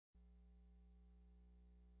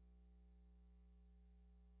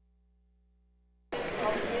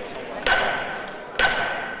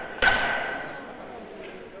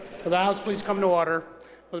Will the House please come to order?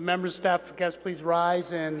 Will the members, staff, and guests please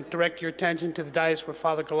rise and direct your attention to the dais where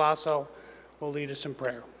Father Galasso will lead us in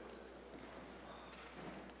prayer.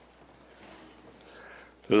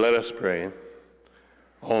 Let us pray.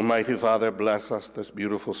 Almighty Father, bless us this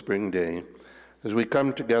beautiful spring day as we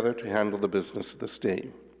come together to handle the business of the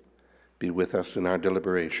state. Be with us in our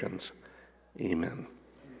deliberations. Amen.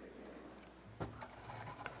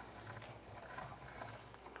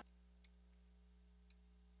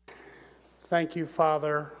 Thank you,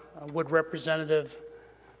 Father. Would Representative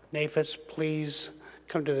Nafis please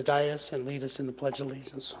come to the dais and lead us in the Pledge of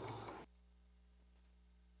Allegiance?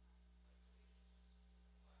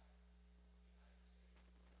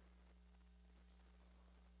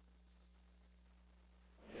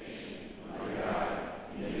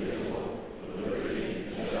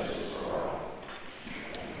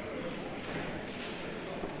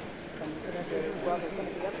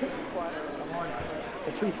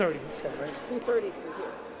 At 3:30, he said, right? 3:30 for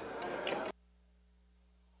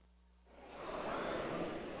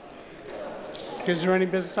here. Is there any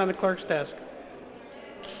business on the clerk's desk?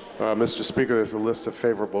 Mr. Speaker, there's a list of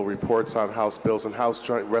favorable reports on House bills and House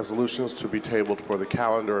joint resolutions to be tabled for the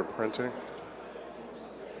calendar and printing.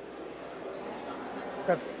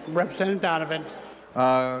 Representative Donovan.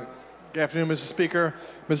 Good afternoon, Mr. Speaker.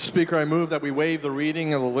 Mr. Speaker, I move that we waive the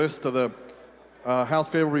reading of the list of the House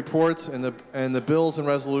favorable reports and the bills and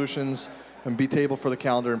resolutions and be tabled for the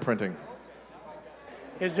calendar and printing.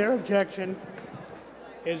 Is there objection?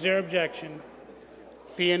 Is there objection?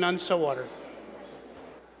 Being none, so ordered.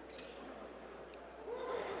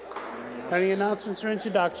 Any announcements or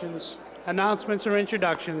introductions? Announcements or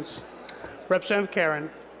introductions? Representative Karen.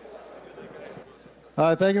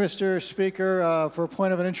 Thank you, Mr. Speaker. For a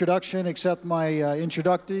point of an introduction, except my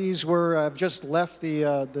introductees have just left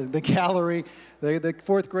the gallery. The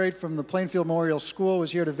fourth grade from the Plainfield Memorial School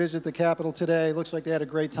was here to visit the Capitol today. Looks like they had a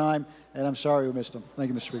great time, and I'm sorry we missed them. Thank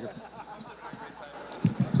you, Mr.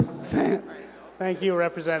 Speaker. Thank you,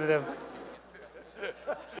 Representative.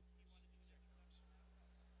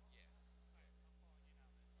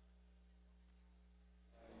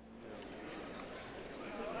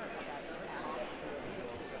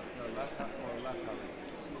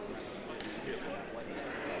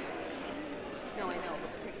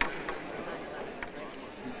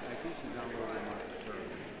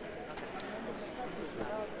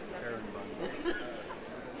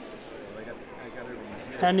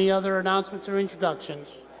 Any other announcements or introductions?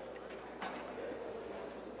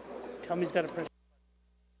 Tell me he's got a present.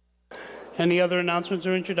 Any other announcements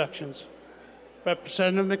or introductions?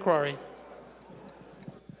 Representative McCrory.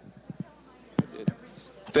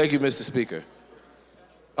 Thank you, Mr. Speaker.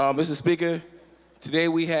 Mr. Speaker, today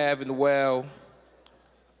we have in the well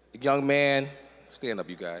a young man, stand up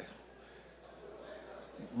you guys,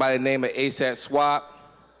 by the name of ASAT Swap.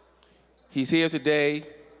 He's here today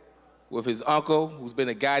with his uncle, who's been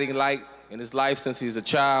a guiding light in his life since he was a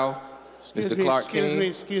child, Mr. Clark King.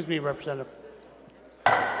 Excuse me, Representative.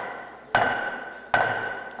 I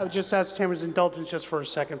would just ask the Chamber's indulgence just for a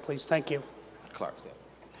second, please. Thank you. Clark.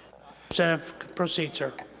 Representative, proceed,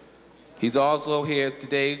 sir. He's also here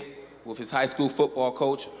today with his high school football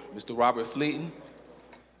coach, Mr. Robert Fleeton,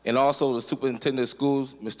 and also the superintendent of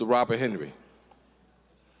schools, Mr. Robert Henry.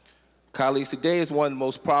 Colleagues, today is one of the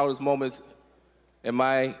most proudest moments in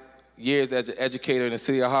my years as an educator in the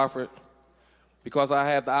city of Hartford, because I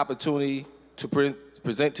have the opportunity to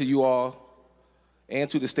present to you all and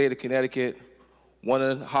to the state of Connecticut one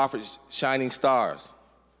of Hartford's shining stars.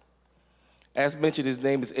 As mentioned, his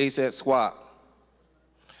name is ASAT Swap.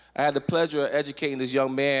 I had the pleasure of educating this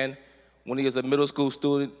young man when he was a middle school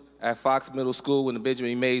student at Fox Middle School in the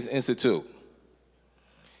Benjamin Mays Institute.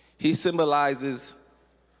 He symbolizes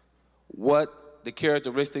what the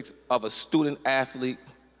characteristics of a student athlete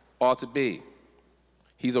ought to be.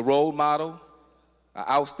 He's a role model, an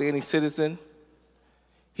outstanding citizen.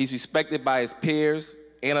 He's respected by his peers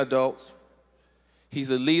and adults.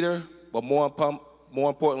 He's a leader, but more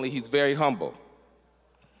importantly, he's very humble.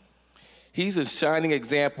 He's a shining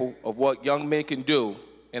example of what young men can do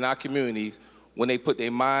in our communities when they put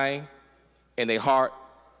their mind and their heart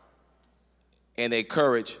and their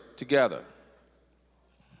courage together.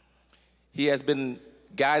 He has been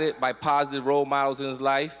guided by positive role models in his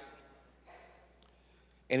life,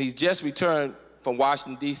 and he's just returned from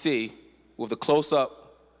Washington, D.C. with a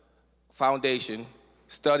close-up foundation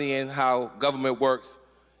studying how government works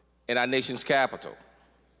in our nation's capital.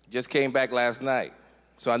 Just came back last night,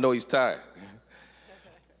 so I know he's tired.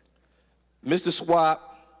 Mr.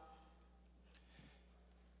 Swap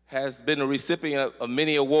has been a recipient of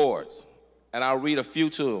many awards, and I'll read a few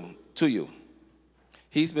to you.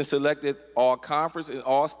 He's been selected All-Conference and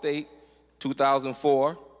All-State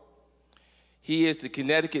 2004. He is the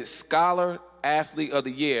Connecticut Scholar Athlete of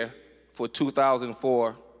the Year for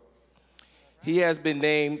 2004. He has been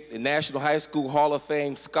named the National High School Hall of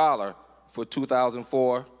Fame Scholar for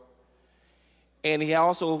 2004. And he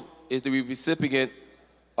also is the recipient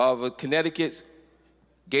of Connecticut's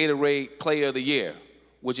Gatorade Player of the Year,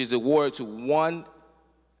 which is awarded to one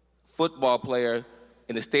football player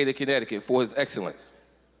in the state of Connecticut for his excellence.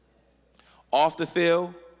 Off the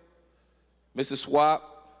field, Mr. Swap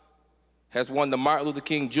has won the Martin Luther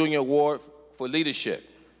King Jr. Award for leadership.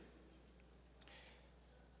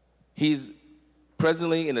 He's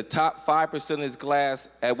presently in the top 5% of his class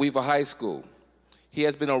at Weaver High School. He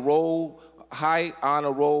has been a high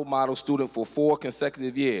honor role model student for 4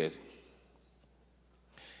 consecutive years.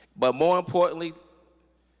 But more importantly,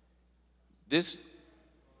 this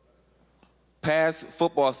past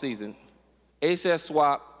football season, ASAP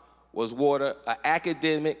Swap was awarded an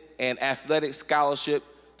academic and athletic scholarship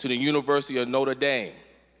to the University of Notre Dame.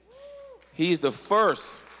 He's the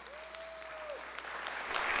first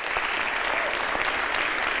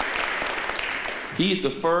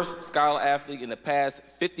scholar athlete in the past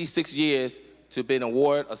 56 years to have been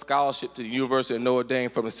awarded a scholarship to the University of Notre Dame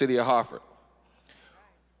from the city of Hartford.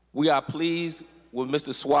 We are pleased with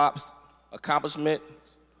Mr. Swap's accomplishment,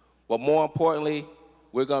 but more importantly,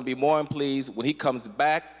 we're going to be more pleased when he comes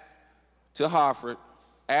back to Hartford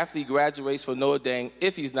after he graduates from Notre Dame,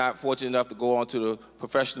 if he's not fortunate enough to go on to the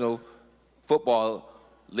professional football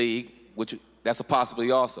league, which that's a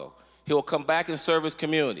possibility also. He'll come back and serve his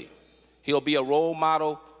community. He'll be a role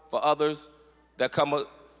model for others that come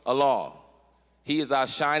along. He is our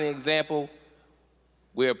shining example.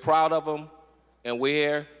 We're proud of him, and we're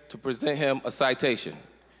here to present him a citation.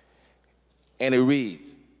 And it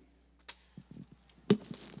reads,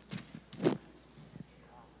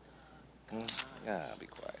 be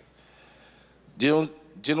quiet.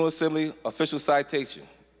 General Assembly official citation.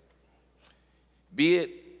 Be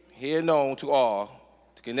it here known to all,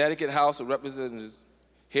 the Connecticut House of Representatives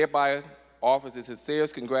hereby offers its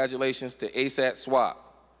sincerest congratulations to ASAP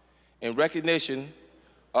Swap in recognition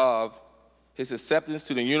of his acceptance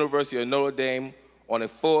to the University of Notre Dame on a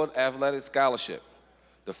full athletic scholarship,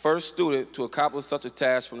 the first student to accomplish such a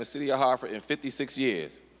task from the city of Hartford in 56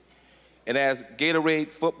 years, and as Gatorade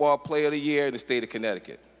Football Player of the Year in the state of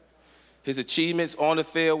Connecticut. His achievements on the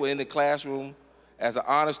field and in the classroom as an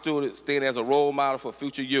honor student stand as a role model for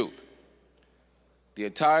future youth. The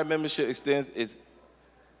entire membership extends its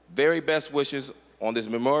very best wishes on this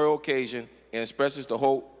memorial occasion and expresses the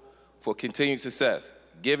hope for continued success,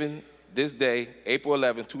 given this day, April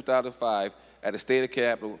 11, 2005, at the State of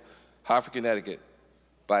Capitol, Hartford, Connecticut,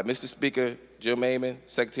 by Mr. Speaker James Amann,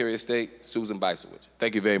 Secretary of State Susan Bisowich.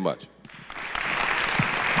 Thank you very much.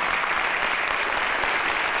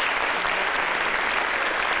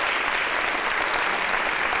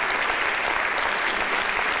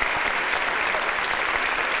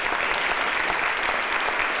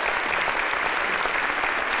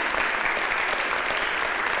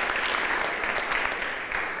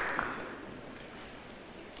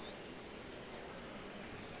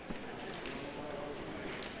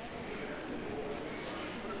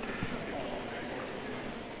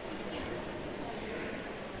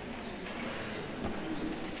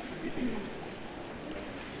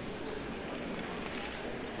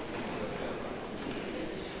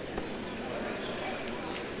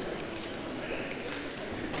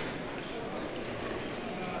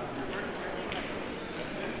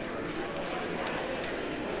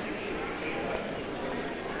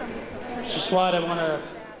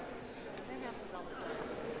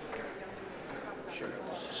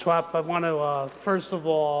 Swap, I want to first of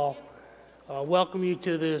all welcome you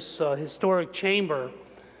to this historic chamber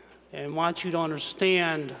and want you to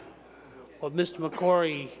understand what Mr.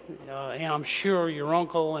 McCrory and I'm sure your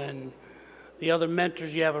uncle and the other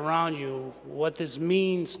mentors you have around you, what this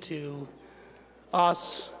means to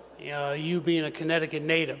us, you being a Connecticut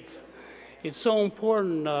native. It's so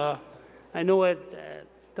important. I know it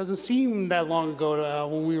doesn't seem that long ago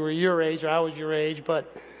when we were your age, or I was your age,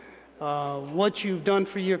 but what you've done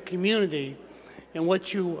for your community and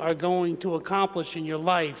what you are going to accomplish in your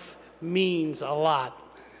life means a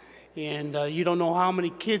lot. And you don't know how many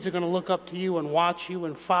kids are going to look up to you and watch you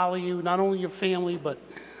and follow you, not only your family, but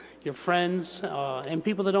your friends and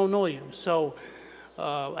people that don't know you. So,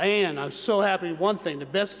 and I'm so happy, one thing, the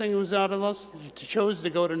best thing that was out of us, you chose to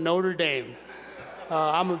go to Notre Dame.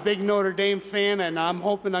 I'm a big Notre Dame fan, and I'm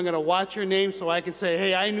hoping I'm going to watch your name so I can say,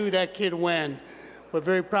 hey, I knew that kid when. We're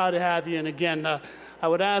very proud to have you. And again, I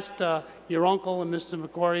would ask your uncle and Mr.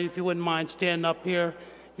 McCory, if you wouldn't mind standing up here,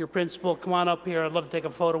 your principal, come on up here. I'd love to take a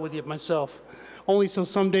photo with you myself, only so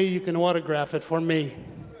someday you can autograph it for me.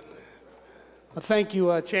 Thank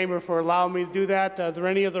you, Chamber, for allowing me to do that. Are there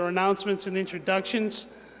any other announcements and introductions?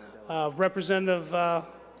 Representative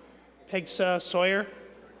Peg Sawyer.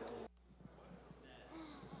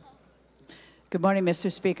 Good morning,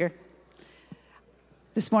 Mr. Speaker.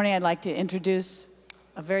 This morning I'd like to introduce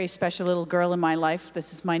a very special little girl in my life.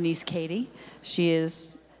 This is my niece, Katie. She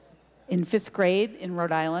is in 5th grade in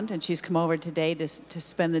Rhode Island, and she's come over today to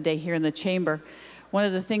spend the day here in the Chamber. One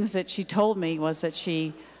of the things that she told me was that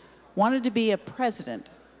she wanted to be a president.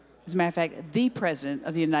 As a matter of fact, the president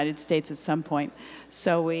of the United States at some point.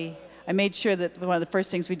 So I made sure that one of the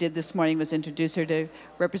first things we did this morning was introduce her to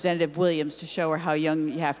Representative Williams to show her how young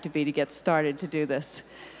you have to be to get started to do this.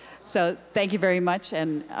 So thank you very much,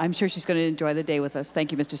 and I'm sure she's going to enjoy the day with us.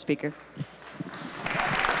 Thank you, Mr. Speaker.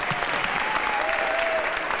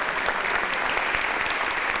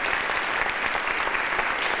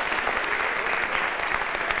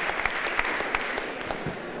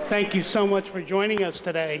 Thank you so much for joining us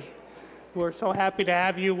today. We're so happy to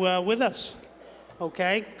have you with us.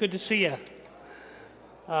 Okay, good to see you.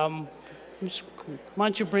 Why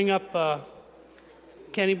don't you bring up,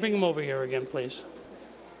 Kenny, bring him over here again, please.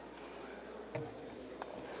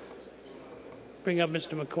 Bring up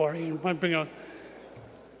Mr. McCory. You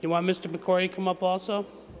want Mr. McCory to come up also?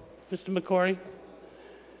 Mr. McCory?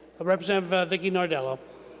 Representative Vicki Nardello.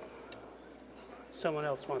 Someone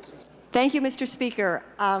else wants this. Thank you, Mr. Speaker.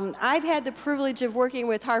 I've had the privilege of working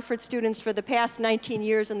with Hartford students for the past 19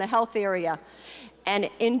 years in the health area.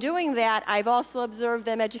 And in doing that, I've also observed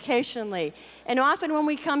them educationally. And often when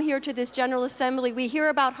we come here to this General Assembly, we hear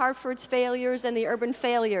about Hartford's failures and the urban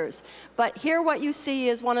failures. But here what you see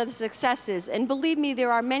is one of the successes. And believe me,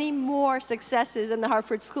 there are many more successes in the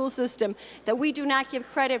Hartford school system that we do not give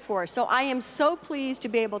credit for. So I am so pleased to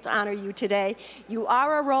be able to honor you today. You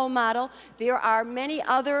are a role model. There are many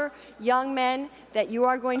other young men that you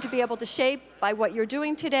are going to be able to shape by what you're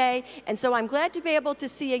doing today. And so I'm glad to be able to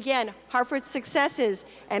see again Hartford's successes,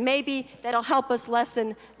 and maybe that'll help us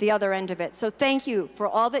lessen the other end of it. So thank you for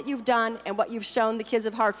all that you've done and what you've shown the kids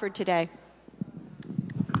of Hartford today.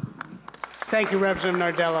 Thank you,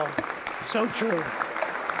 Representative Nardello. So true.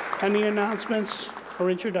 Any announcements or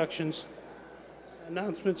introductions?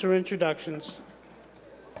 Announcements or introductions?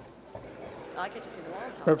 I get to see the wall.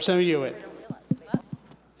 Representative Hewitt.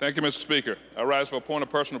 Thank you, Mr. Speaker. I rise for a point of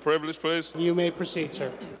personal privilege, please. You may proceed,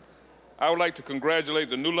 sir. I would like to congratulate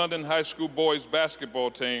the New London High School boys basketball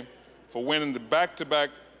team for winning the back-to-back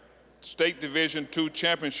State Division II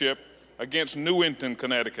championship against Newington,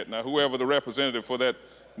 Connecticut. Now, whoever the representative for that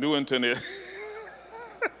Newington is.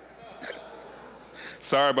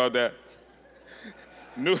 Sorry about that.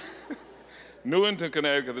 Newington,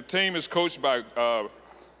 Connecticut. The team is coached by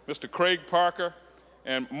Mr. Craig Parker.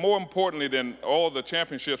 And more importantly than all the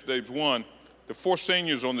championships they've won, the 4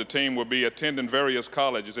 seniors on the team will be attending various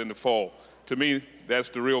colleges in the fall. To me, that's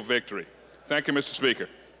the real victory. Thank you, Mr. Speaker.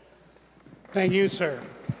 Thank you, sir.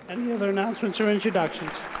 Any other announcements or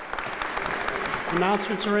introductions?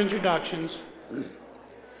 Announcements or introductions?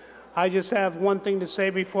 I just have one thing to say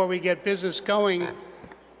before we get business going.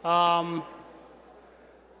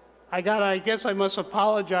 I guess I must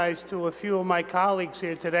apologize to a few of my colleagues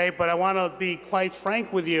here today, but I want to be quite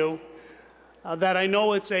frank with you that I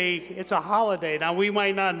know it's a holiday. Now, we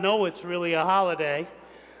might not know it's really a holiday,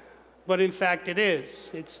 but in fact it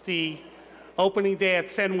is. It's the opening day at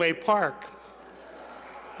Fenway Park.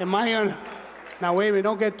 Now, wait a minute,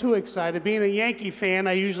 don't get too excited. Being a Yankee fan,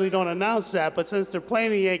 I usually don't announce that, but since they're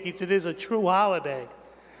playing the Yankees, it is a true holiday.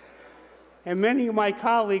 And many of my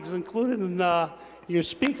colleagues, including your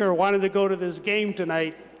speaker, wanted to go to this game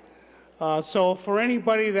tonight. So for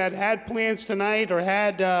anybody that had plans tonight or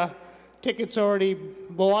had tickets already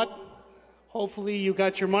bought, hopefully you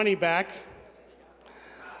got your money back.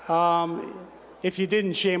 If you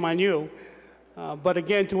didn't, shame on you. But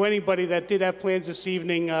again, to anybody that did have plans this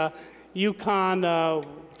evening, UConn,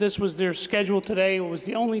 this was their schedule today. It was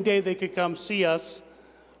the only day they could come see us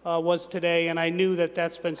was today, and I knew that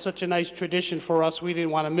that's been such a nice tradition for us, we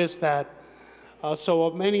didn't want to miss that. So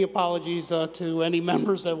many apologies to any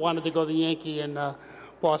members that wanted to go to the Yankee and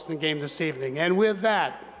Boston game this evening. And with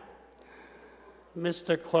that,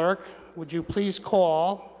 Mr. Clerk, would you please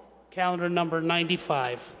call calendar number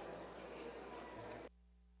 95?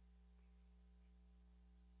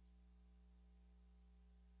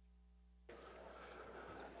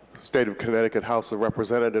 State of Connecticut House of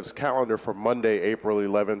Representatives calendar for Monday, April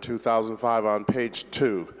 11, 2005 on page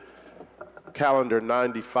 2. Calendar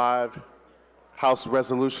 95. House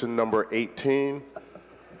Resolution number 18,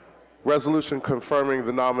 resolution confirming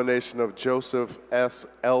the nomination of Joseph S.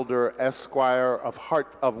 Elder, Esquire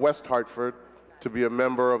of West Hartford to be a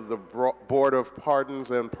member of the Board of Pardons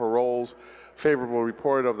and Paroles. Favorable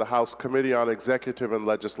report of the House Committee on Executive and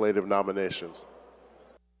Legislative Nominations.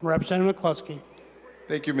 Representative McCluskey.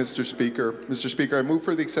 Thank you, Mr. Speaker. Mr. Speaker, I move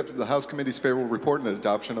for the acceptance of the House Committee's favorable report and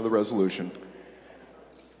adoption of the resolution.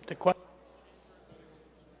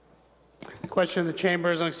 The question of the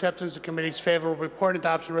Chamber is on acceptance of the committee's favorable report and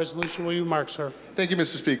adoption resolution. Will you remark, sir? Thank you,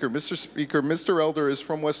 Mr. Speaker. Mr. Speaker, Mr. Elder is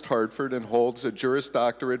from West Hartford and holds a Juris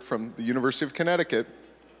Doctorate from the University of Connecticut.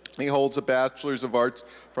 He holds a Bachelor's of Arts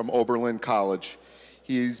from Oberlin College.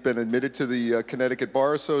 He's been admitted to the Connecticut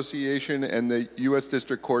Bar Association and the U.S.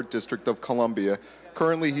 District Court, District of Columbia.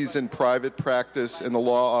 Currently, he's in private practice in the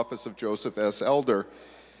law office of Joseph S. Elder.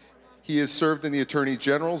 He has served in the Attorney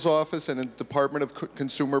General's office and in the Department of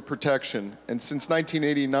Consumer Protection. And since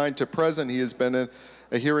 1989 to present, he has been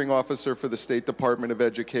a hearing officer for the State Department of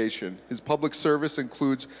Education. His public service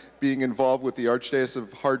includes being involved with the Archdiocese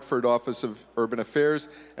of Hartford Office of Urban Affairs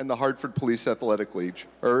and the Hartford Police Athletic League.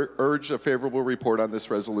 Urge a favorable report on this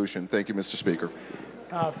resolution. Thank you, Mr. Speaker.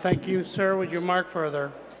 Thank you, sir. Would you remark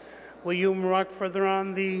further? Will you remark further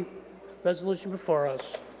on the resolution before us?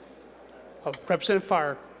 Representative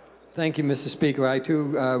Farr. Thank you, Mr. Speaker. I,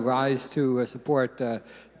 too, rise to support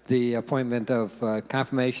the appointment of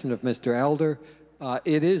confirmation of Mr. Elder.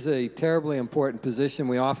 It is a terribly important position.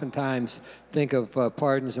 We oftentimes think of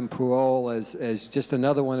pardons and parole as just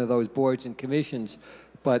another one of those boards and commissions,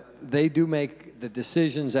 but they do make the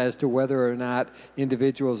decisions as to whether or not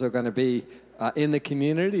individuals are going to be in the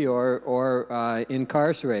community or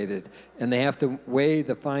incarcerated. And they have to weigh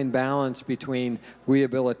the fine balance between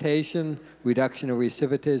rehabilitation, reduction of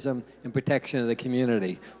recidivism, and protection of the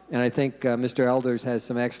community. And I think Mr. Elders has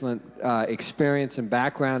some excellent experience and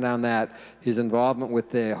background on that. His involvement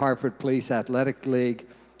with the Hartford Police Athletic League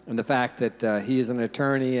and the fact that he is an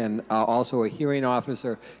attorney and also a hearing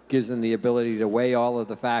officer gives him the ability to weigh all of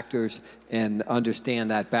the factors and understand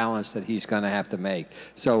that balance that he's going to have to make.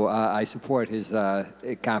 So I support his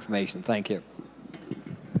confirmation. Thank you.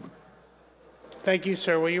 Thank you,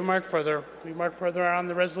 sir. Will you remark further? Will you remark further on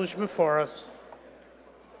the resolution before us?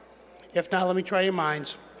 If not, let me try your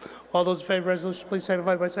minds. All those in favor of the resolution, please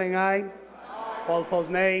signify by saying aye. All opposed,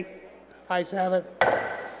 nay. Ayes have it.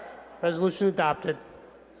 Resolution adopted.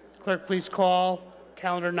 Clerk, please call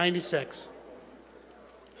calendar 96.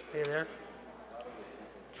 Hey there.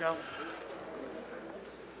 Joe.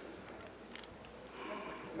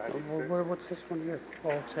 What's this one here? Oh,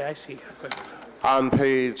 okay, I see. Good. On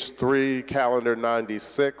page 3, calendar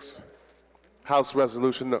 96, House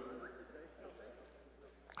Resolution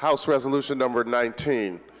number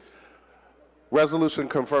 19. Resolution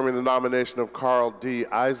confirming the nomination of Carl D.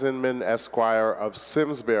 Eisenman, Esquire of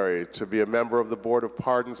Simsbury, to be a member of the Board of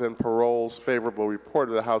Pardons and Paroles. Favorable report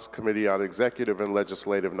of the House Committee on Executive and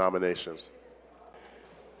Legislative Nominations.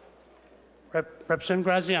 Representative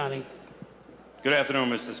Graziani. Good afternoon,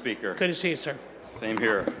 Mr. Speaker. Good to see you, sir. Same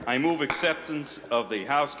here. I move acceptance of the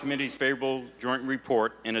House Committee's favorable joint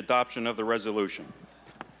report and adoption of the resolution.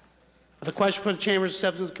 The question for the Chamber's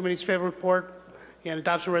acceptance of the committee's favorable report and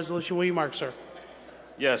adoption resolution. Will you mark, sir?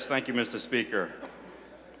 Yes, thank you, Mr. Speaker.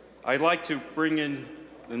 I'd like to bring in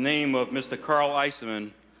the name of Mr. Carl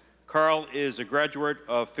Eisenman. Carl is a graduate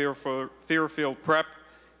of Fairfield Prep.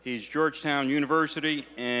 He's Georgetown University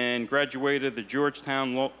and graduated the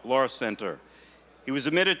Georgetown Law Center. He was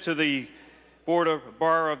admitted to the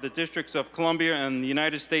Bar of the Districts of Columbia and the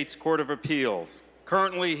United States Court of Appeals.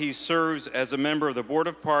 Currently, he serves as a member of the Board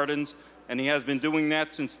of Pardons, and he has been doing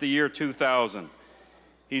that since the year 2000.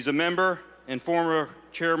 He's a member and former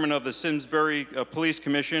chairman of the Simsbury Police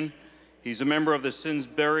Commission. He's a member of the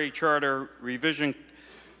Simsbury Charter Revision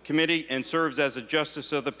Committee and serves as a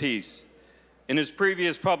Justice of the Peace. In his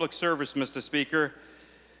previous public service, Mr. Speaker,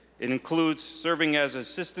 it includes serving as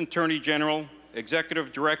Assistant Attorney General,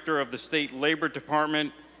 Executive Director of the State Labor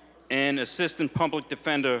Department, and Assistant Public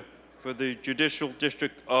Defender for the Judicial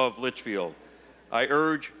District of Litchfield. I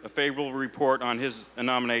urge a favorable report on his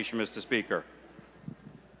nomination, Mr. Speaker.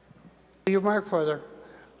 Will you remark further?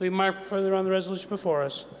 Will you remark further on the resolution before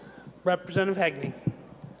us? Representative Hagney.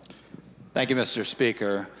 Thank you, Mr.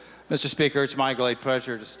 Speaker. Mr. Speaker, it's my great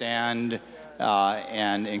pleasure to stand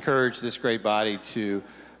and encourage this great body to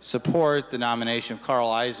support the nomination of Carl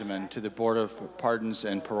Eisenman to the Board of Pardons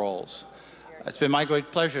and Paroles. It's been my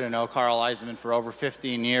great pleasure to know Carl Eisenman for over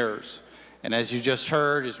 15 years. And as you just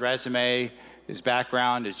heard, his resume, his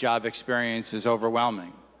background, his job experience is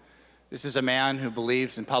overwhelming. This is a man who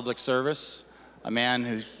believes in public service, a man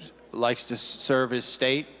who's likes to serve his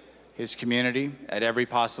state, his community, at every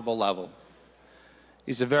possible level.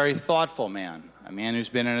 He's a very thoughtful man, a man who's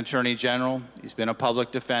been an attorney general, he's been a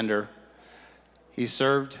public defender, he's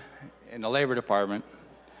served in the Labor Department.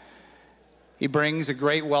 He brings a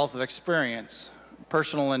great wealth of experience,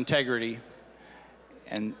 personal integrity,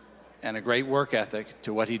 and a great work ethic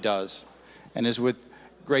to what he does. And is with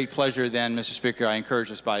great pleasure then, Mr. Speaker, I encourage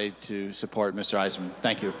this body to support Mr. Eisenman.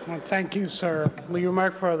 Thank you. Well, thank you, sir. Will you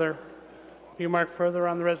remark further? Will you remark further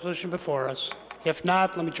on the resolution before us? If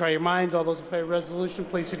not, let me try your minds. All those in favor of the resolution,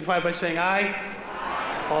 please signify by saying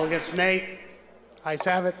aye. All against nay. Ayes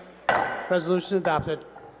have it. Resolution adopted.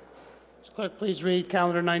 Mr. Clerk, please read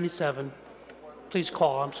calendar 97. Please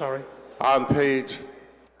call, I'm sorry. On page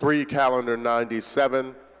 3, calendar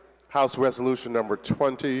 97, House Resolution number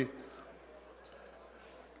 20.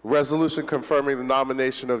 Resolution confirming the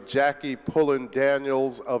nomination of Jackie Pullen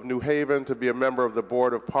Daniels of New Haven to be a member of the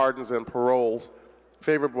Board of Pardons and Paroles.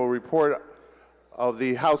 Favorable report of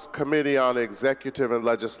the House Committee on Executive and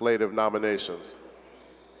Legislative Nominations.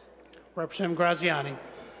 Representative Graziani.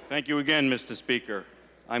 Thank you again, Mr. Speaker.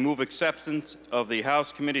 I move acceptance of the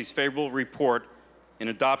House Committee's favorable report in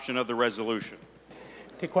adoption of the resolution.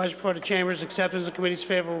 The question before the Chamber is acceptance of the committee's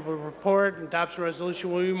favorable report and adoption of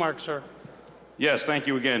resolution. Will you remark, sir? Yes, thank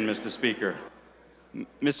you again, Mr. Speaker.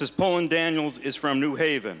 Mrs. Pullen Daniels is from New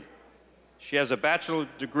Haven. She has a bachelor's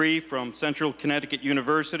degree from Central Connecticut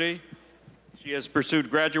University. She has pursued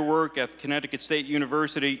graduate work at Connecticut State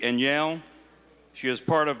University and Yale. She is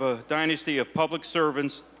part of a dynasty of public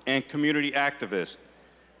servants and community activists.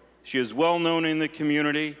 She is well known in the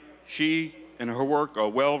community. She and her work are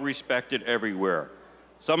well respected everywhere.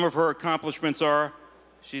 Some of her accomplishments are: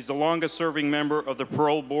 she's the longest serving member of the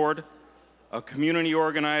Parole Board, a community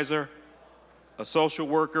organizer, a social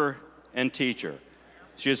worker, and teacher.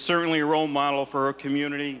 She is certainly a role model for her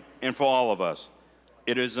community and for all of us.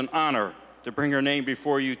 It is an honor to bring her name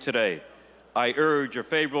before you today. I urge a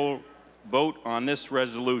favorable vote on this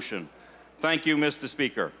resolution. Thank you, Mr.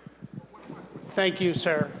 Speaker. Thank you,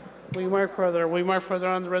 sir. Will you mark further? Will you mark further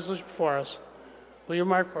on the resolution before us? Will you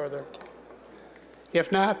mark further?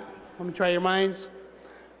 If not, let me try your minds.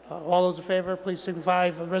 All those in favor, please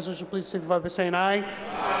signify for the resolution. Please signify by saying aye.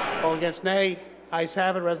 Aye. All against nay. Ayes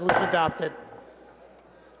have it. Resolution adopted.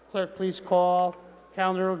 Clerk, please call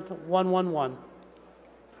calendar 111.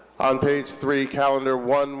 On page 3, calendar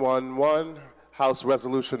 111, House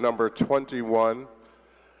Resolution number 21.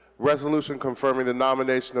 Resolution confirming the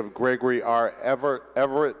nomination of Gregory R.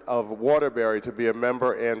 Everett of Waterbury to be a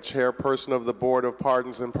member and chairperson of the Board of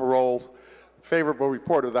Pardons and Paroles. Favorable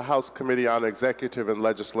report of the House Committee on Executive and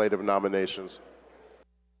Legislative Nominations.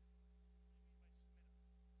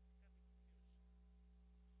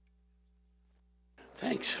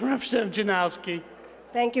 Thanks, Representative Janowski.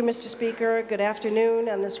 Thank you, Mr. Speaker. Good afternoon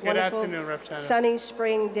on this wonderful sunny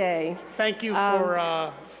spring day. Thank you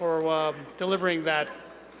for delivering that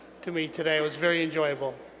to me today. It was very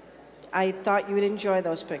enjoyable. I thought you would enjoy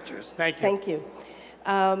those pictures. Thank you. Thank you.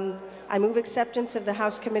 I move acceptance of the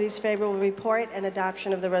House Committee's favorable report and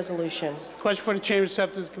adoption of the resolution. Question for the Chamber,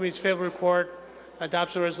 acceptance of the committee's favorable report,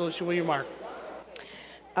 adoption of the resolution. Will you mark?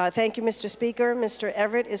 Thank you, Mr. Speaker. Mr.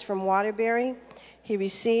 Everett is from Waterbury. He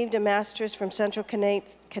received a master's from Central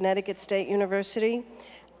Connecticut State University,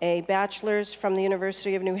 a bachelor's from the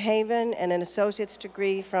University of New Haven, and an associate's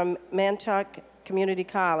degree from Montauk Community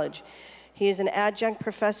College. He is an adjunct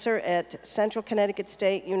professor at Central Connecticut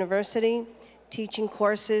State University, teaching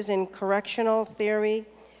courses in correctional theory,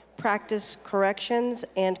 practice corrections,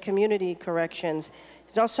 and community corrections.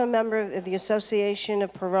 He's also a member of the Association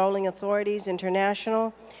of Paroling Authorities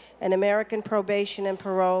International and American Probation and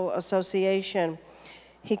Parole Association.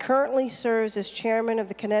 He currently serves as chairman of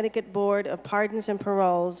the Connecticut Board of Pardons and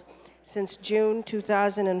Paroles since June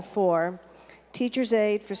 2004, teacher's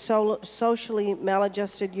aide for socially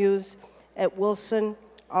maladjusted youth at Wilson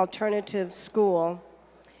Alternative School.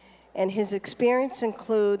 And his experience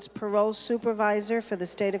includes parole supervisor for the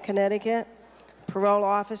state of Connecticut, parole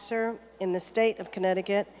officer in the state of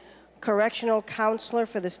Connecticut, correctional counselor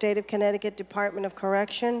for the state of Connecticut Department of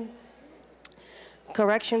Correction,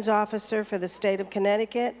 corrections officer for the state of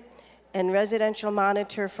Connecticut, and residential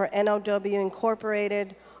monitor for NOW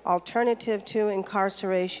Incorporated Alternative to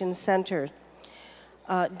Incarceration Center.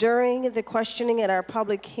 During the questioning at our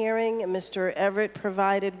public hearing, Mr. Everett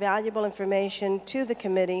provided valuable information to the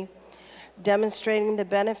committee, demonstrating the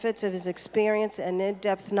benefits of his experience and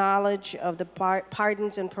in-depth knowledge of the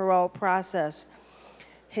pardons and parole process.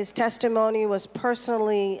 His testimony was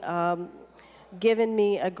personally given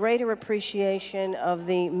me a greater appreciation of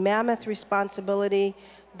the mammoth responsibility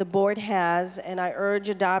the board has, and I urge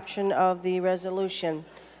adoption of the resolution.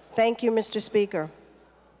 Thank you, Mr. Speaker.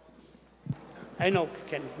 I know,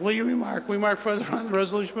 Ken. Will you remark? We mark further on the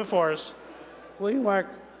resolution before us. Will you mark?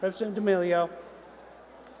 Representative D'Amelio.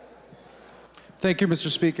 Thank you, Mr.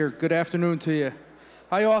 Speaker. Good afternoon to you.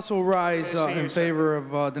 I also rise in favor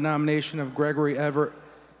of the nomination of Gregory Everett.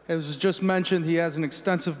 As was just mentioned, he has an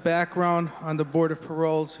extensive background on the Board of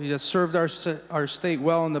Paroles. He has served our state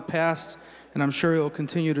well in the past, and I'm sure he'll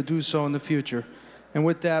continue to do so in the future. And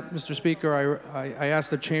with that, Mr. Speaker, I ask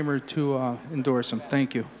the Chamber to endorse him.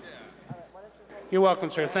 Thank you. You're welcome,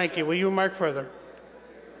 sir. Thank you. Will you remark further?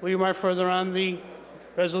 Will you remark further on the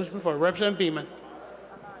resolution before? Representative Beeman.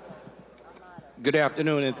 Good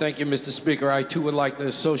afternoon, and thank you, Mr. Speaker. I, too, would like to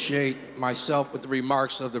associate myself with the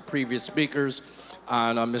remarks of the previous speakers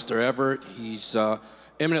on Mr. Everett. He's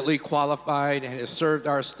eminently qualified and has served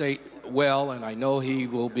our state well, and I know he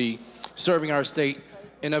will be serving our state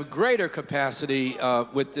in a greater capacity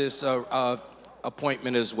with this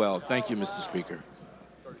appointment as well. Thank you, Mr. Speaker.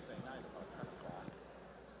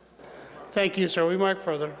 Thank you, sir. We mark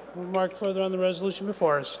further. We mark further on the resolution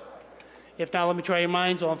before us. If not, let me try your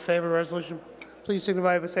minds. All in favor of the resolution, please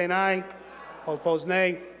signify by saying aye. All opposed,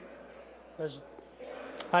 nay.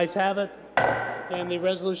 Ayes have it, and the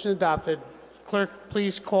resolution adopted. Clerk,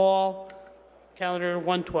 please call calendar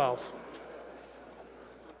 112.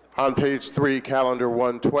 On page 3, calendar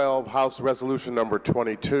 112, House Resolution number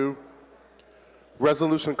 22.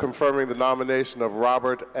 Resolution confirming the nomination of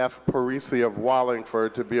Robert F. Parisi of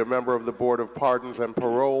Wallingford to be a member of the Board of Pardons and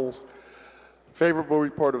Paroles. Favorable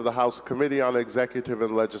report of the House Committee on Executive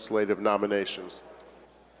and Legislative Nominations.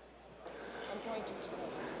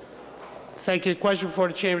 Thank you. Question before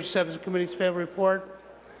the Chamber accepts the committee's favorable report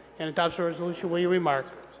and adopts a resolution. Will you remark?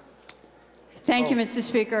 Thank you, Mr.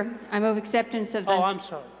 Speaker. I move acceptance of the... Oh, I'm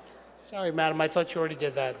sorry. Sorry, madam. I thought you already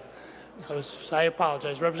did that. I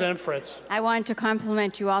apologize. Representative Fritz. I want to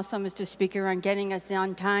compliment you also, Mr. Speaker, on getting us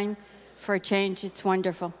on time. For a change, it's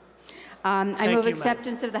wonderful. I move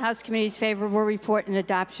acceptance of the House Committee's favorable report and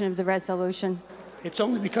adoption of the resolution. It's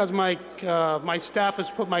only because my staff has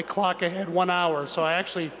put my clock ahead 1 hour, so I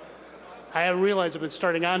hadn't realized I've been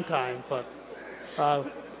starting on time. But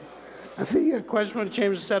the question from the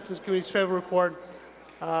Chamber's Acceptance Committee's favorable report,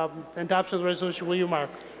 adoption of the resolution. Will you mark?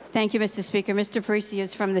 Thank you, Mr. Speaker. Mr. Parisi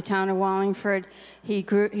is from the town of Wallingford. He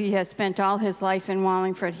has spent all his life in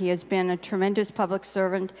Wallingford. He has been a tremendous public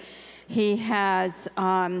servant. He has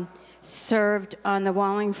served on the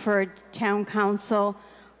Wallingford Town Council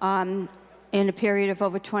in a period of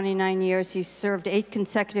over 29 years. He served 8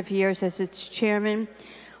 consecutive years as its chairman.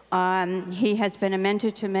 He has been a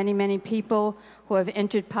mentor to many, many people who have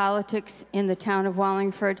entered politics in the town of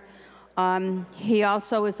Wallingford. He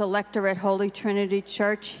also is a lector at Holy Trinity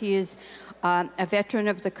Church. He is a veteran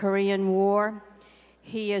of the Korean War.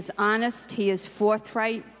 He is honest. He is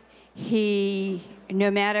forthright.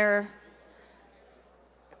 No matter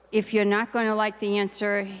if you're not going to like the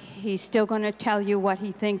answer, he's still going to tell you what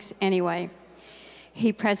he thinks anyway.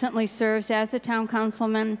 He presently serves as a town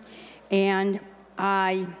councilman, and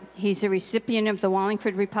he's a recipient of the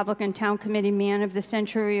Wallingford Republican Town Committee Man of the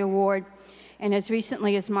Century Award. And as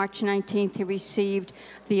recently as March 19th, he received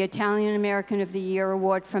the Italian American of the Year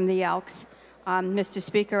Award from the Elks. Mr.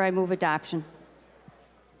 Speaker, I move adoption.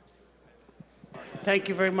 Thank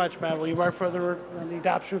you very much, Madam. Will you mark further on the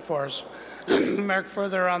adoption before us? Mark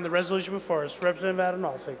further on the resolution before us. Representative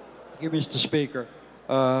Adinolfi. Thank you, Mr. Speaker.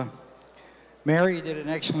 Mary did an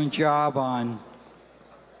excellent job on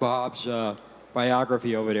Bob's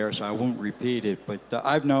biography over there, so I won't repeat it. But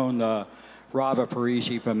I've known Robert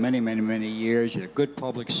Parisi for many, many, many years. He's a good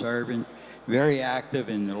public servant, very active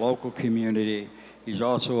in the local community. He's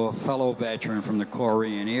also a fellow veteran from the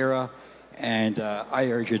Korean era, and I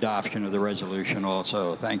urge adoption of the resolution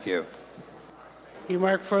also. Thank you. You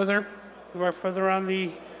mark further? You mark further on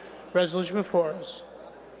the resolution before us.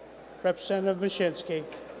 Representative Mashinsky.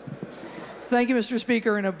 Thank you, Mr.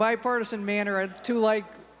 Speaker. In a bipartisan manner, I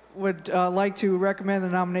would like to recommend the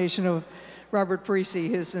nomination of Robert Parisi.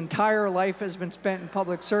 His entire life has been spent in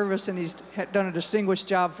public service, and he's done a distinguished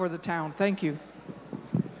job for the town. Thank you.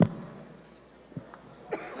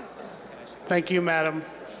 Thank you, madam.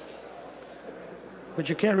 Would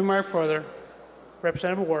you care to remark further?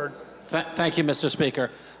 Representative Ward. Thank you, Mr.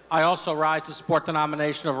 Speaker. I also rise to support the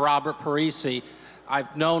nomination of Robert Parisi.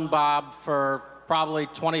 I've known Bob for probably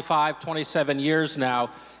 25, 27 years now,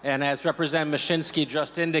 and as Representative Mashinsky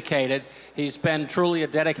just indicated, he's been truly a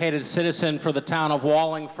dedicated citizen for the town of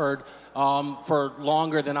Wallingford for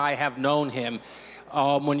longer than I have known him.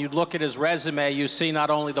 When you look at his resume, you see not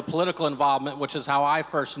only the political involvement, which is how I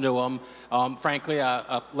first knew him, frankly,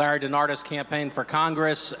 Larry DeNardo's campaign for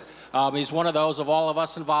Congress. He's one of those, of all of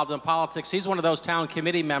us involved in politics, he's one of those town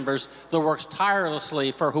committee members that works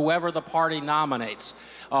tirelessly for whoever the party nominates.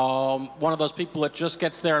 One of those people that just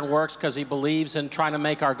gets there and works because he believes in trying to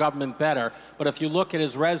make our government better. But if you look at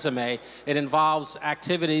his resume, it involves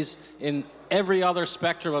activities in every other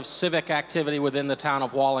spectrum of civic activity within the town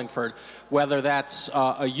of Wallingford, whether that's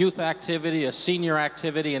a youth activity, a senior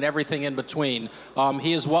activity, and everything in between.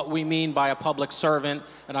 He is what we mean by a public servant,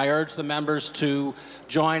 and I urge the members to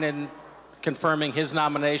join in confirming his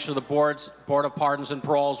nomination of the Board of Pardons and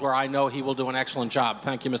Paroles, where I know he will do an excellent job.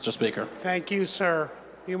 Thank you, Mr. Speaker. Thank you, sir.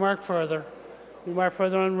 You mark further. You mark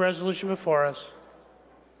further on the resolution before us.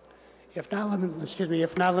 If not,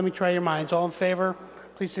 let me try your minds. All in favor,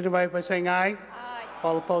 please signify by saying aye. Aye.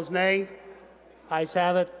 All opposed, nay. Ayes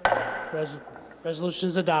have it. Resolution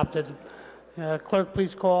is adopted. Clerk,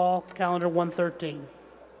 please call calendar 113.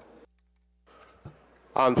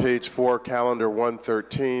 On page 4, calendar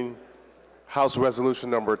 113, House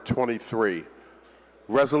Resolution number 23.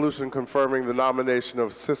 Resolution confirming the nomination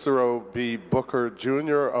of Cicero B. Booker,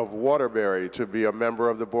 Jr. of Waterbury to be a member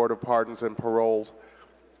of the Board of Pardons and Paroles.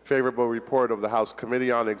 Favorable report of the House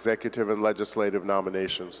Committee on Executive and Legislative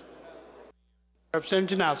Nominations.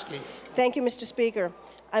 Representative Janowski. Thank you, Mr. Speaker.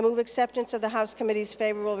 I move acceptance of the House Committee's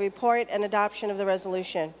favorable report and adoption of the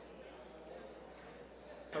resolution.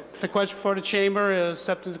 The question before the chamber is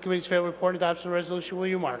acceptance of the committee's favorable report and adoption of the resolution. Will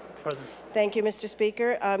you mark further? Thank you, Mr.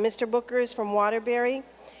 Speaker. Mr. Booker is from Waterbury.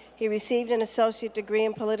 He received an associate degree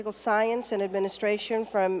in political science and administration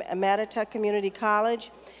from Amatatuck Community College.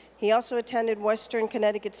 He also attended Western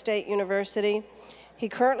Connecticut State University. He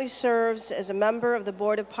currently serves as a member of the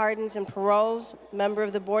Board of Pardons and Paroles, member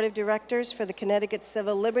of the Board of Directors for the Connecticut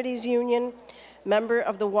Civil Liberties Union, member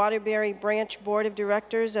of the Waterbury Branch Board of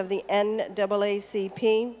Directors of the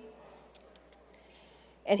NAACP,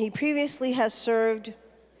 and he previously has served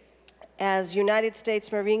as United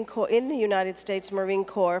States Marine Corps, in the United States Marine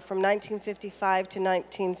Corps from 1955 to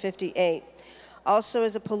 1958. Also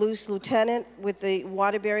as a police lieutenant with the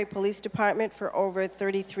Waterbury Police Department for over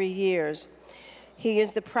 33 years. He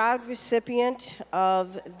is the proud recipient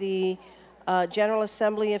of the General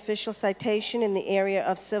Assembly official citation in the area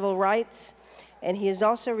of civil rights, and he is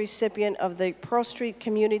also recipient of the Pearl Street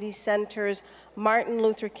Community Center's Martin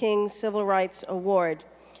Luther King Civil Rights Award.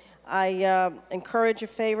 I encourage a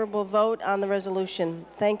favorable vote on the resolution.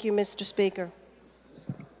 Thank you, Mr. Speaker.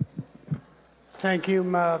 Thank you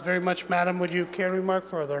very much, Madam. Would you care to remark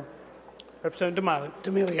further? Representative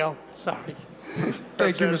D'Amelio, sorry.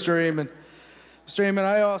 Thank you, Mr. Amann. Mr. Amann,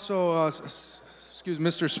 I also,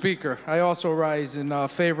 Mr. Speaker, I also rise in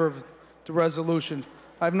favor of the resolution.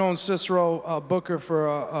 I've known Cicero Booker for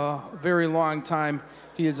a very long time.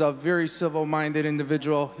 He is a very civil-minded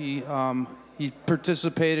individual. He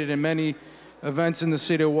participated in many events in the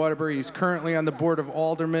city of Waterbury. He's currently on the Board of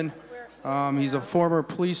Aldermen. He's a former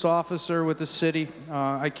police officer with the city.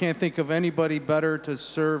 I can't think of anybody better to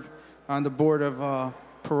serve on the Board of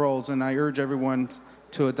Paroles, and I urge everyone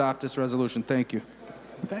to adopt this resolution. Thank you.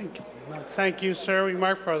 Thank you. Thank you, sir.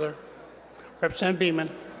 Remark further. Representative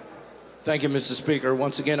Beeman. Thank you, Mr. Speaker.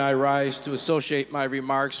 Once again, I rise to associate my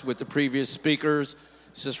remarks with the previous speakers.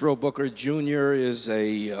 Cicero Booker, Jr. is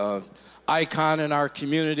a icon in our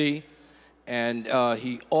community, and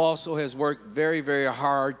he also has worked very, very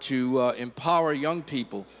hard to empower young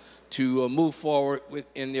people to move forward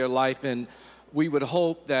in their life, and we would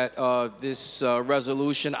hope that this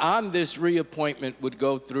resolution on this reappointment would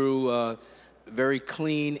go through very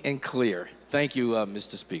clean and clear. Thank you,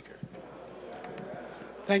 Mr. Speaker.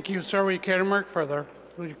 Thank you, sir. Will you care to remark further?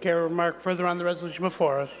 Would you care to remark further on the resolution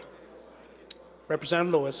before us?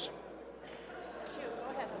 Representative Lewis.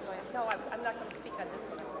 No, I'm not going to speak on this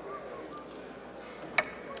one.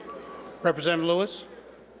 Representative Lewis.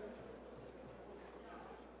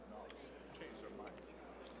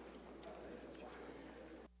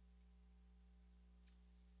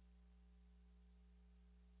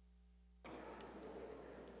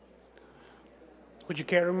 Would you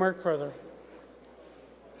care to remark further?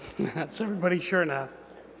 That's everybody sure now.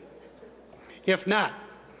 If not,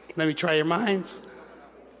 let me try your minds.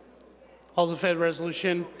 All those in favor of the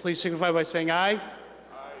resolution, please signify by saying aye.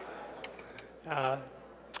 Aye.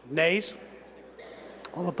 Nays?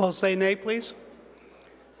 All opposed say nay, please.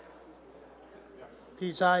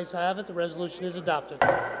 These ayes have it. The resolution is adopted.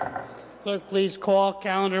 Clerk, please call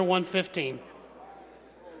calendar 115.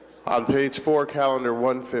 On page 4, calendar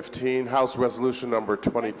 115, House Resolution number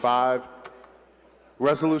 25.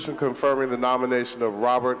 Resolution confirming the nomination of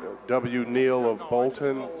Robert W. Neal of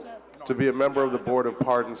Bolton to be a member of the Board of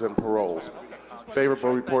Pardons and Paroles. Favorable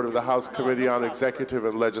report of the House Committee on Executive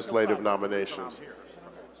and Legislative Nominations.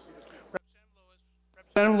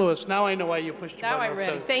 Representative Lewis, now I know why you pushed your Now button. I'm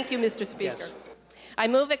ready. Thank you, Mr. Speaker. Yes. I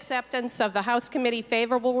move acceptance of the House Committee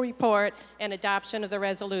favorable report and adoption of the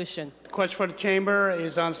resolution. The question for the chamber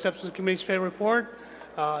is on steps of the committee's favorable report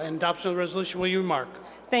and adoption of the resolution. Will you remark?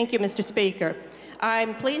 Thank you, Mr. Speaker.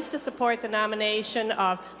 I'm pleased to support the nomination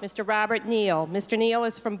of Mr. Robert Neal. Mr. Neal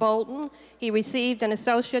is from Bolton. He received an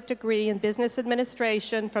associate degree in business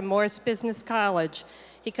administration from Morse Business College.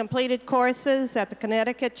 He completed courses at the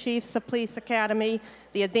Connecticut Chiefs of Police Academy,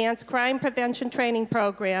 the Advanced Crime Prevention Training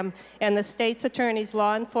Program, and the State's Attorney's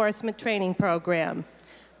Law Enforcement Training Program.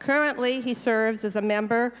 Currently, he serves as a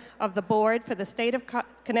member of the board for the State of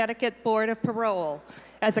Connecticut Board of Parole,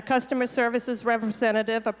 as a customer services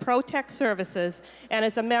representative of Protect Services, and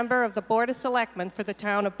as a member of the Board of Selectmen for the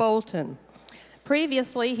town of Bolton.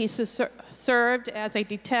 Previously, he served as a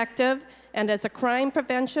detective and as a crime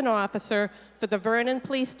prevention officer for the Vernon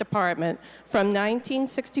Police Department from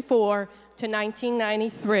 1964 to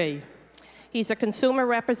 1993. He's a consumer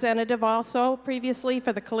representative also previously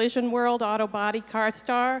for the Collision World Auto Body Car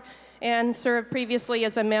Star, and served previously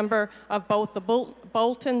as a member of both the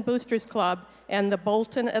Bolton Boosters Club and the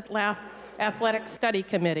Bolton Athletic Study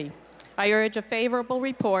Committee. I urge a favorable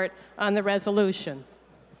report on the resolution.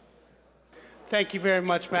 Thank you very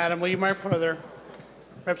much, Madam. Will you mark further?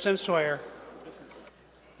 Representative Sawyer.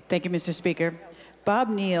 Thank you, Mr. Speaker. Bob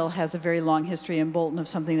Neal has a very long history in Bolton of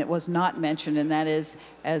something that was not mentioned, and that is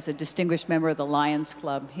as a distinguished member of the Lions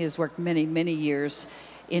Club. He has worked many, many years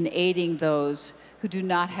in aiding those who do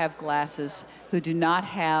not have glasses, who do not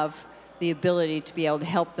have the ability to be able to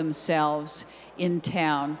help themselves in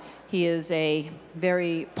town. He is a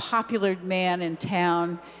very popular man in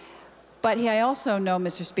town, but I also know,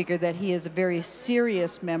 Mr. Speaker, that he is a very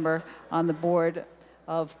serious member on the Board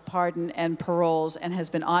of Pardon and Paroles and has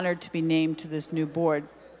been honored to be named to this new board.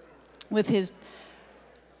 With his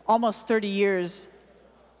almost 30 years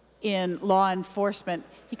in law enforcement,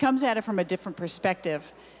 he comes at it from a different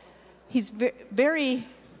perspective. He's very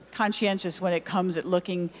conscientious when it comes at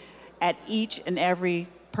looking at each and every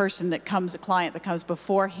person that comes, a client that comes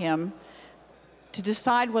before him, to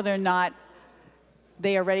decide whether or not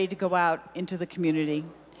they are ready to go out into the community.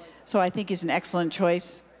 So I think he's an excellent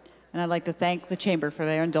choice, and I'd like to thank the Chamber for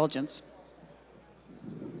their indulgence.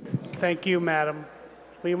 Thank you, Madam.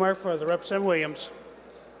 Will you mark further? Representative Williams.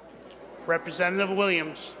 Representative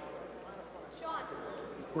Williams.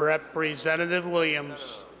 Representative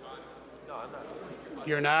Williams.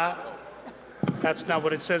 You're not? That's not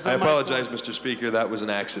what it says. I apologize, Mr. Speaker. That was an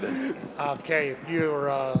accident. Okay, if your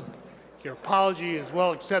apology is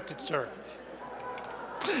well accepted, sir.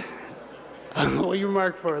 Will you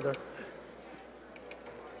remark further?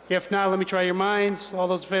 If not, let me try your minds. All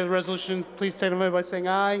those in favor of the resolution, please signify by saying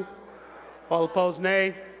aye. All opposed,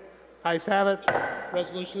 nay. Ayes have it.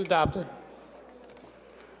 Resolution adopted.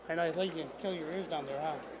 I know, I thought you could kill your ears down there,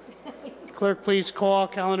 huh? Clerk, please call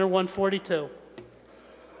calendar 142.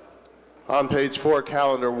 On page 4,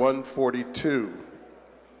 calendar 142,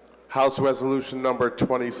 House Resolution number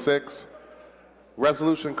 26,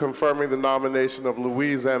 resolution confirming the nomination of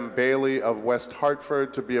Louise M. Bailey of West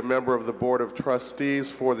Hartford to be a member of the Board of Trustees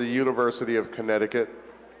for the University of Connecticut.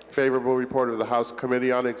 Favorable report of the House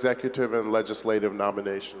Committee on Executive and Legislative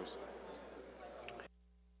Nominations.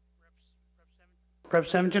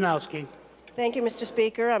 Representative Janowski. Thank you, Mr.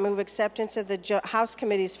 Speaker. I move acceptance of the House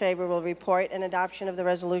Committee's favorable report and adoption of the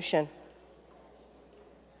resolution.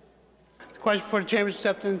 Question for the Chamber's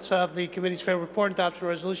acceptance of the committee's favorable report and adoption of the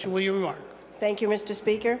resolution. Will you remark? Thank you, Mr.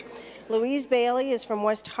 Speaker. Louise Bailey is from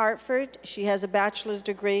West Hartford. She has a bachelor's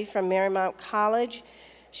degree from Marymount College.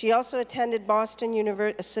 She also attended Boston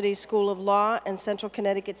University School of Law and Central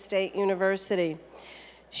Connecticut State University.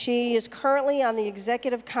 She is currently on the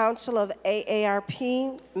Executive Council of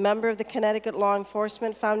AARP, member of the Connecticut Law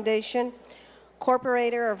Enforcement Foundation,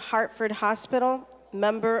 corporator of Hartford Hospital,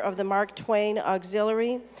 member of the Mark Twain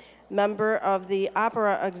Auxiliary, member of the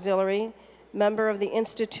Opera Auxiliary, member of the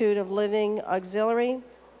Institute of Living Auxiliary,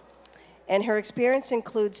 and her experience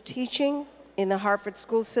includes teaching in the Hartford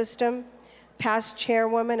school system, past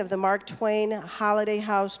chairwoman of the Mark Twain Holiday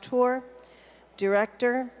House Tour,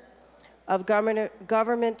 director of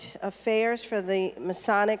government affairs for the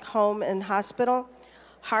Masonic Home and Hospital,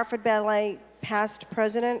 Hartford Ballet past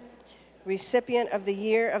president, recipient of the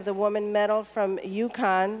Year of the Woman Medal from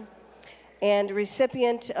UCONN, and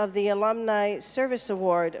recipient of the Alumni Service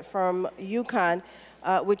Award from UCONN,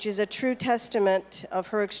 which is a true testament of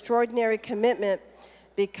her extraordinary commitment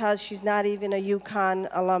because she's not even a UConn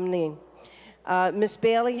alumni. Ms.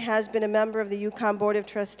 Bailey has been a member of the UConn Board of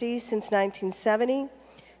Trustees since 1970.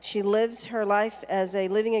 She lives her life as a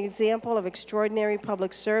living example of extraordinary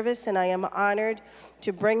public service, and I am honored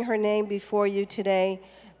to bring her name before you today,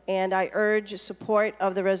 and I urge support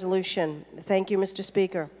of the resolution. Thank you, Mr.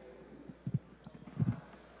 Speaker.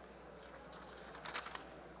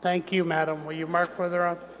 Thank you, Madam. Will you mark further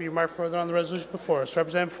on the resolution before us?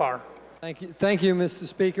 Representative Farr. Thank you, Mr.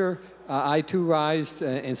 Speaker. I too rise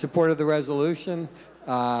in support of the resolution.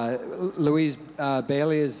 Louise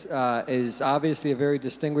Bailey is obviously a very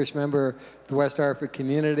distinguished member of the West Hartford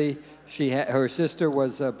community. Her sister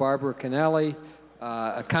was Barbara Kennelly,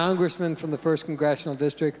 a congressman from the 1st Congressional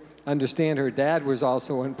District. Understand her dad was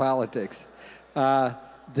also in politics. And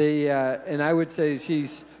I would say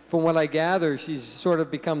she's, from what I gather, she's sort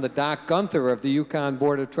of become the Doc Gunther of the UConn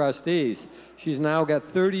Board of Trustees. She's now got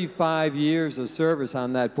 35 years of service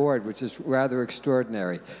on that board, which is rather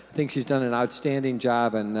extraordinary. I think she's done an outstanding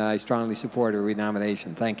job, and I strongly support her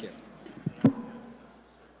renomination. Thank you.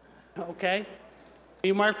 Okay. Will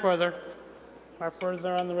you mark further? Mark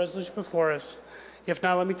further on the resolution before us. If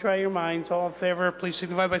not, let me try your minds. All in favor, please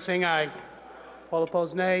signify by saying aye. All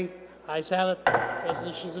opposed, nay. Ayes have it.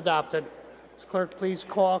 Resolution is adopted. Ms. Clerk, please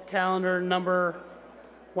call calendar number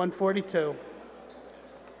 142.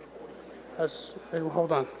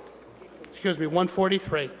 Hold on. Excuse me,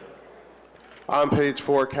 143. On page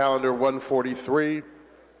 4, calendar 143,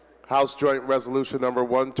 House Joint Resolution number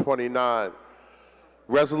 129.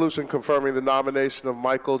 Resolution confirming the nomination of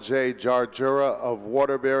Michael J. Jarjura of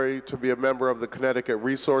Waterbury to be a member of the Connecticut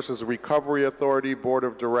Resources Recovery Authority Board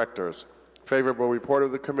of Directors. Favorable report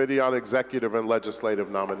of the Committee on Executive and Legislative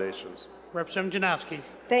Nominations. Representative Janowski.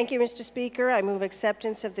 Thank you, Mr. Speaker. I move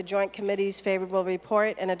acceptance of the Joint Committee's favorable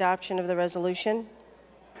report and adoption of the resolution.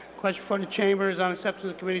 Question for the Chamber is on acceptance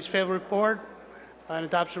of the Committee's favorable report and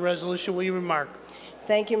adoption of the resolution. Will you remark?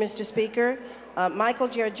 Thank you, Mr. Speaker. Michael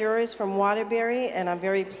Jarjura is from Waterbury, and I'm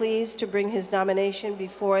very pleased to bring his nomination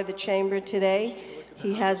before the Chamber today.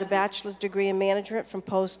 He has a bachelor's degree in management from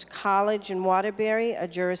Post College in Waterbury, a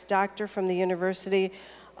Juris Doctor from the University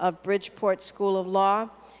of Bridgeport School of Law,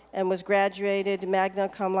 and was graduated magna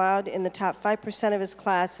cum laude in the top 5% of his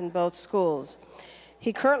class in both schools.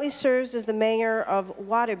 He currently serves as the mayor of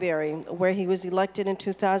Waterbury, where he was elected in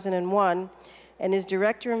 2001, and is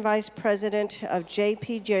director and vice president of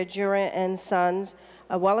J.P. Jarjura and Sons,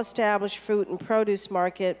 a well-established fruit and produce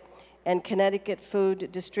market and Connecticut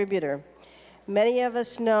food distributor. Many of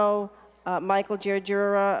us know Michael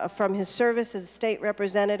Jarjura from his service as a state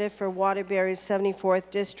representative for Waterbury's 74th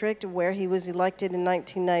District, where he was elected in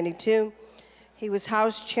 1992. He was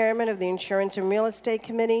House Chairman of the Insurance and Real Estate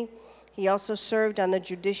Committee. He also served on the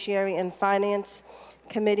Judiciary and Finance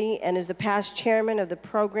Committee and is the past chairman of the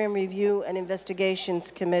Program Review and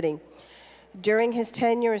Investigations Committee. During his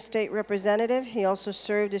tenure as state representative, he also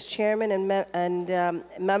served as chairman and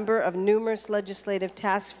member of numerous legislative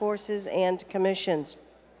task forces and commissions.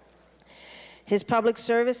 His public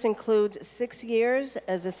service includes 6 years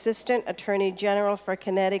as Assistant Attorney General for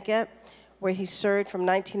Connecticut, where he served from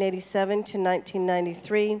 1987 to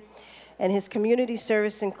 1993. And his community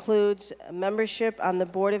service includes membership on the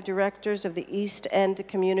Board of Directors of the East End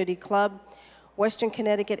Community Club, Western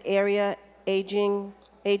Connecticut Area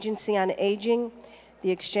Agency on Aging,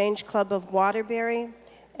 the Exchange Club of Waterbury,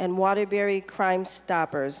 and Waterbury Crime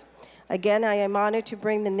Stoppers. Again, I am honored to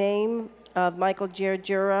bring the name of Michael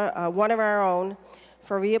Jarjura, one of our own,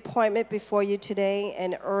 for reappointment before you today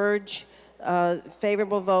and urge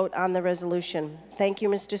favorable vote on the resolution. Thank you,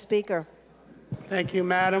 Mr. Speaker. Thank you,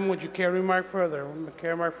 Madam. Would you care to remark further?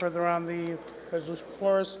 Care to remark further on the resolution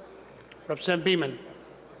before us? Representative Beeman.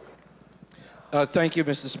 Thank you,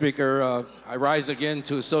 Mr. Speaker. I rise again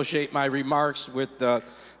to associate my remarks with the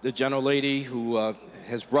gentlelady who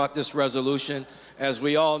has brought this resolution. As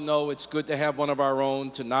we all know, it's good to have one of our own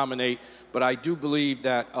to nominate, but I do believe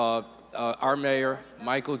that our mayor,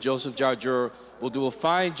 Michael Joseph Jarjura, will do a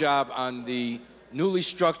fine job on the newly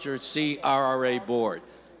structured CRRA board.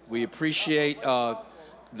 We appreciate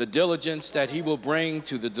the diligence that he will bring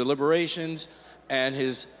to the deliberations and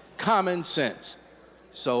his common sense.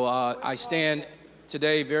 So I stand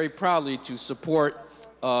today very proudly to support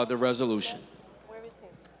the resolution.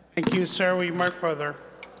 Thank you, sir. Will you mark further?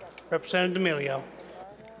 Representative D'Amelio.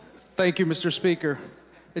 Thank you, Mr. Speaker.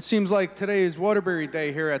 It seems like today is Waterbury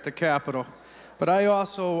Day here at the Capitol, but I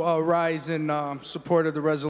also rise in support of the resolution.